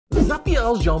up,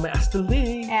 y'all? Jean Master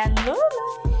Lee. And Lulu.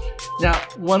 Now,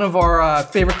 one of our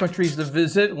favorite countries to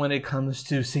visit when it comes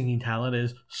to singing talent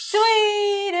is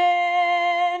Sweden.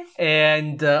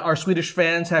 And our Swedish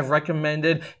fans have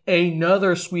recommended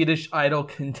another Swedish Idol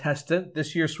contestant.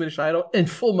 This year's Swedish Idol in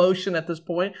full motion at this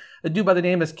point. A dude by the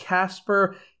name is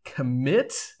Caspar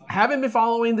Camitz. Haven't been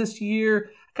following this year.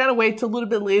 Kind of wait till a little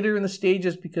bit later in the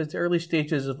stages because the early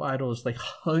stages of Idol is like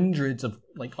hundreds of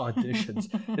like auditions.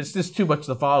 It's just too much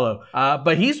to follow.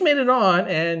 But he's made it on,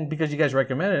 and because you guys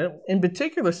recommended it, in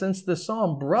particular since the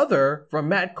song Brother from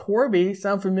Matt Corby,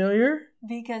 sound familiar?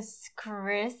 Because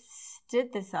Chris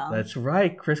did the song. That's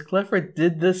right. Chris Clifford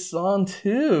did this song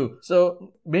too.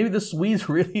 So maybe the Swedes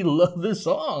really love this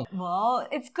song. Well,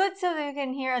 it's good so that you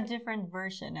can hear a different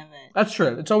version of it. That's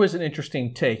true. It's always an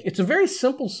interesting take. It's a very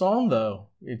simple song though.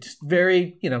 It's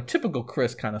very, typical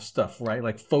Chris kind of stuff, right?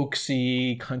 Like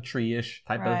folksy, country-ish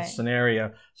type of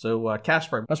scenario. So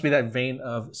Caspar must be that vein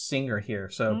of singer here.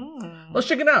 So let's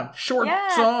check it out. Short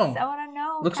song. I want to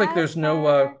know. Looks like there's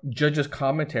no judge's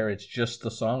commentary. It's just the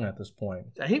song at this point.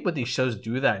 I hate when these shows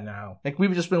do that now. Like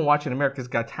we've just been watching America's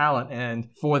Got Talent, and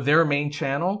for their main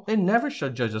channel, they never show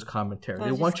judge's commentary.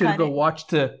 They want you to go watch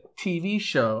the TV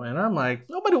show. And I'm like,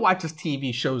 nobody watches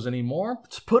TV shows anymore.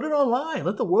 Just put it online.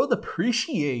 Let the world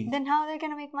appreciate. Then how are they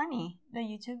going to make money? The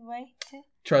YouTube way too?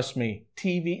 Trust me,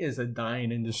 TV is a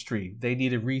dying industry. They need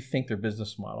to rethink their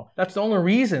business model. That's the only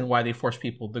reason why they force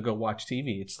people to go watch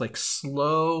TV. It's like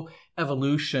slow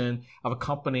evolution of a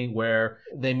company where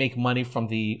they make money from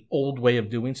the old way of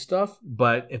doing stuff.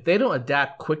 But if they don't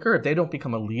adapt quicker, if they don't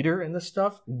become a leader in this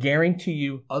stuff, guarantee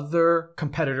you other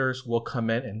competitors will come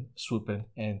in and swoop in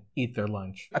and eat their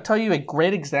lunch. I'll tell you a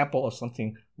great example of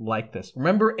something like this.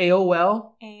 Remember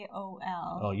AOL?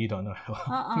 AOL. Oh, you don't know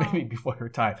AOL. Maybe before your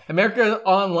time. America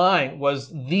Online was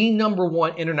the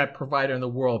 #1 internet provider in the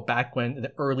world back when in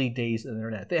the early days of the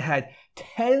internet. They had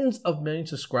tens of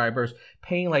millions of subscribers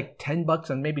paying like $10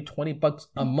 and maybe $20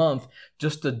 a month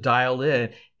just to dial in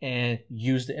and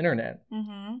use the internet.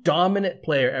 Dominant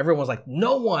player. Everyone was like,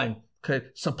 no one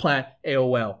could supplant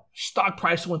AOL. Stock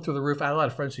price went through the roof. I had a lot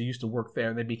of friends who used to work there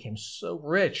and they became so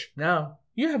rich. Now,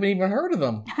 you haven't even heard of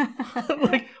them.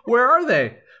 Like, where are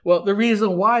they? Well, the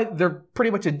reason why they're pretty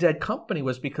much a dead company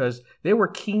was because they were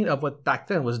keen of what back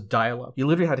then was dial-up. You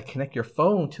literally had to connect your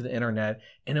phone to the internet,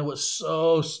 and it was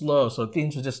so slow. So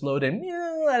things would just load in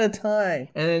at a time.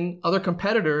 And then other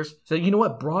competitors said, you know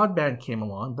what? Broadband came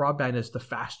along. Broadband is the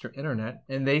faster internet.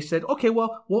 And they said, okay,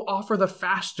 well, we'll offer the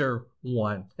faster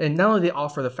one. And not only they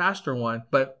offer the faster one,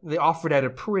 but they offered at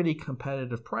a pretty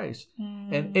competitive price.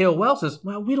 And AOL says,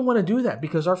 well, we don't want to do that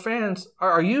because our fans,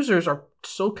 our users are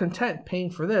so content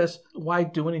paying for this. Why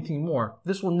do anything more?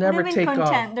 This will never take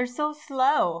off. They're so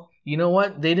slow. You know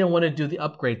what? They didn't want to do the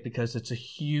upgrade because it's a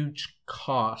huge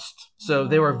cost. So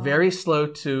they were very slow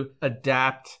to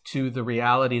adapt to the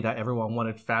reality that everyone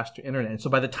wanted faster internet. And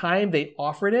so by the time they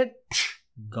offered it,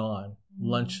 gone.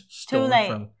 Lunch stolen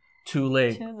from. Too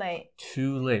late. Too late.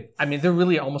 Too late. I mean, they're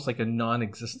really almost like a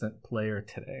non-existent player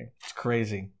today. It's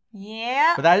crazy.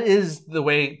 Yeah. But that is the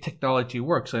way technology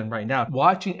works. And right now,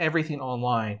 watching everything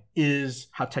online is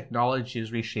how technology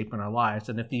is reshaping our lives.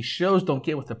 And if these shows don't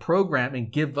get with the program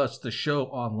and give us the show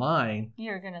online,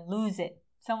 you're going to lose it.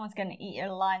 Someone's going to eat your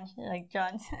lunch, like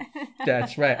John said.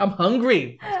 That's right. I'm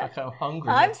hungry. I'm hungry.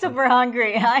 I'm super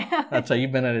hungry. That's how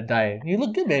you've been on a diet. You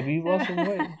look good, baby. You've lost some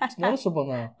weight. It's noticeable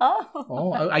now.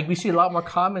 We see a lot more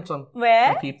comments on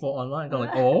from people online going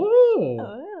like,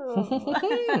 oh.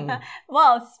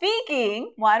 Well,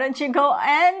 speaking, why don't you go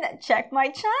and check my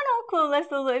channel,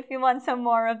 Clueless Lulu, if you want some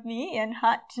more of me and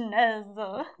hotness.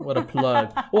 What a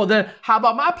plug. Well, then, how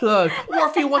about my plug? Or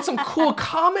if you want some cool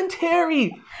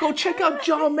commentary, go check out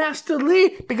John Master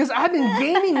Lee because I've been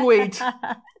gaining weight.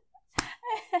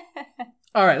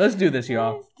 All right, let's do this,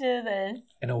 y'all. Let's do this.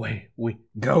 And away we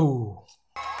go.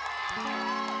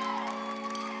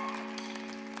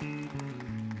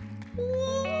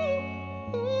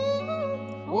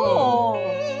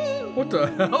 Whoa. What the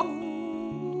hell?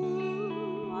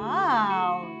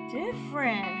 Wow,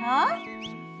 different, huh?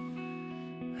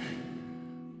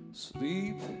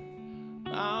 Sleep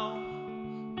now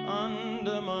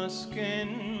under my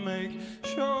skin. Make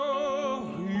sure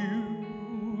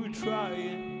you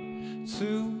trying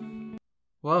to.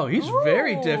 Whoa, he's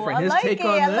very different. His like take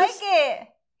on this. I like it.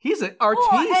 He's an artiste.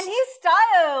 Oh, and his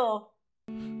style.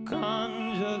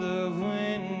 Conjure the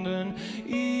wind and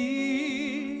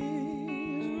ease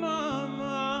my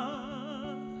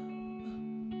mind.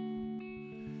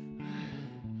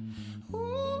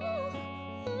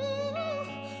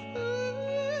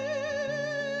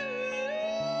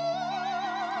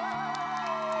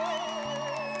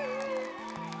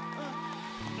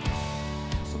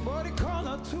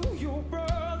 to your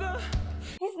brother.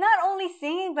 He's not only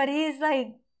singing, but he's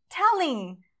like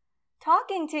talking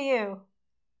to you.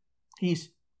 He's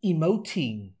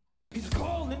emoting. He's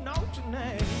calling out your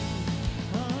name.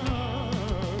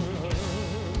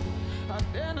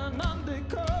 I've been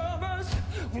undercovers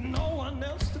with no one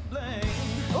else to blame.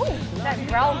 Oh, that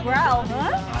growl,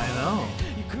 huh? I know.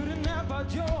 You couldn't have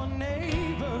out your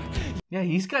neighbor. Yeah,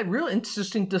 he's got real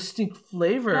interesting, distinct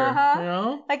flavor. Uh-huh. You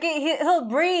know? Like he'll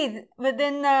breathe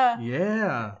within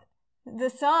the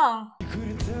song. You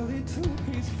couldn't tell it to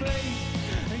his face,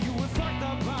 and you were fucked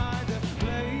up by the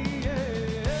play.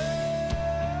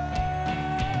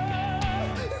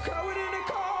 You covered in a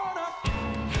corner,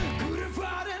 couldn't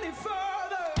fight any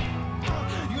further.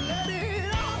 You let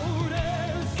it out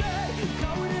and say,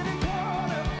 covered in a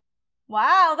corner.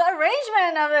 Wow, the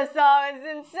arrangement of the song is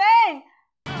insane.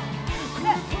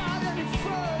 Couldn't fight any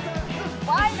further.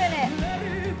 5 minutes. Let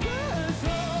it pass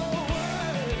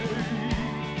away.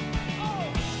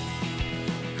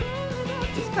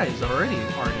 This guy is already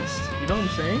an artist. You know what I'm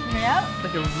saying? Yep.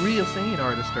 Like a real singing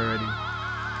artist already.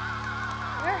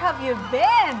 Where have you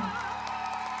been?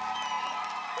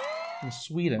 In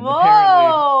Sweden, apparently.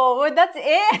 Whoa, well, that's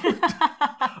it.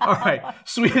 All right,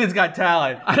 Sweden's Got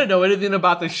Talent. I don't know anything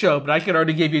about the show, but I can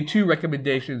already give you 2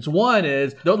 recommendations. One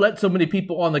is don't let so many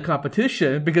people on the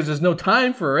competition because there's no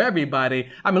time for everybody.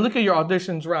 I mean, look at your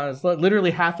auditions round. It's literally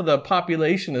half of the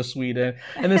population of Sweden.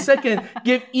 And the second,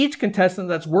 give each contestant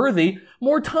that's worthy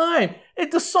more time.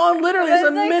 The song literally is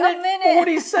a like minute,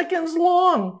 40 seconds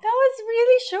long. That was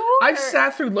really short. I've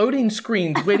sat through loading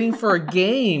screens waiting for a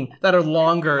game that are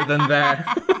longer than that.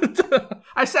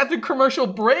 I sat through commercial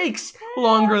breaks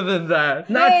longer than that.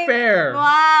 Not fair.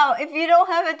 Wow. If you don't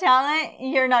have a talent,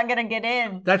 you're not going to get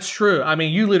in. That's true. I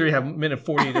mean, you literally have a minute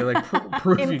 40 to like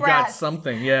prove you got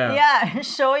something. Yeah. Yeah.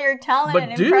 Show your talent But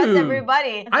and impress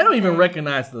everybody. I don't even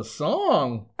recognize the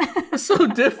song. It's so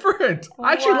different.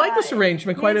 I actually like this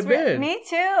arrangement quite a bit. Me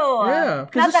too. Yeah.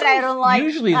 Not that I don't like.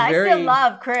 Usually I very, still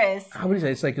love Chris. How would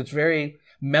you say? It's very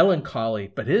melancholy,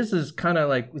 but his is kind of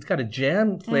like, it's got a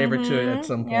jam flavor to it at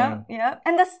some point. Yeah.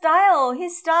 And the style,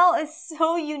 his style is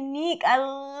so unique. I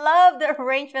love the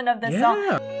arrangement of the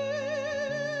song.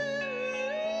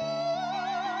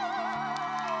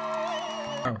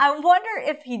 I wonder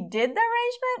if he did the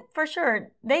arrangement. For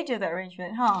sure, they do the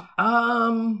arrangement, huh?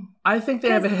 I think they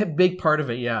have a big part of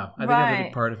it. Yeah, I think they have a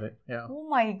big part of it. Yeah. Oh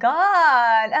my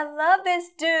god, I love this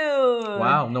dude.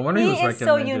 Wow, no wonder he was recommended. He is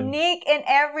so unique in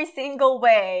every single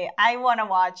way. I want to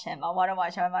watch him. I want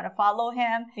to follow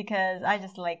him because I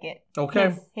just like it.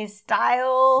 Okay. His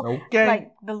style. Okay.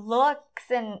 Like the looks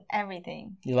and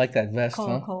everything. You like that vest,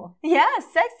 huh? Cool. Yeah,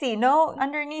 sexy. No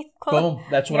underneath clothes. Boom.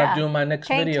 That's what I'm doing in my next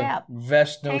video. Tap.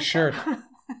 Vest, no shirt.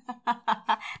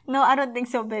 No, I don't think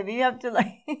so, baby. You have to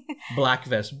like black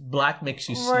vest. Black makes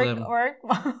you slim. Work.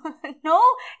 No,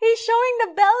 he's showing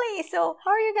the belly. So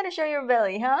how are you gonna show your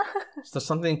belly, huh? There's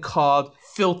something called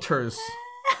filters.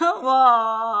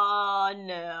 Oh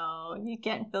no, you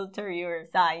can't filter your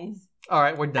size. All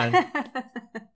right, we're done.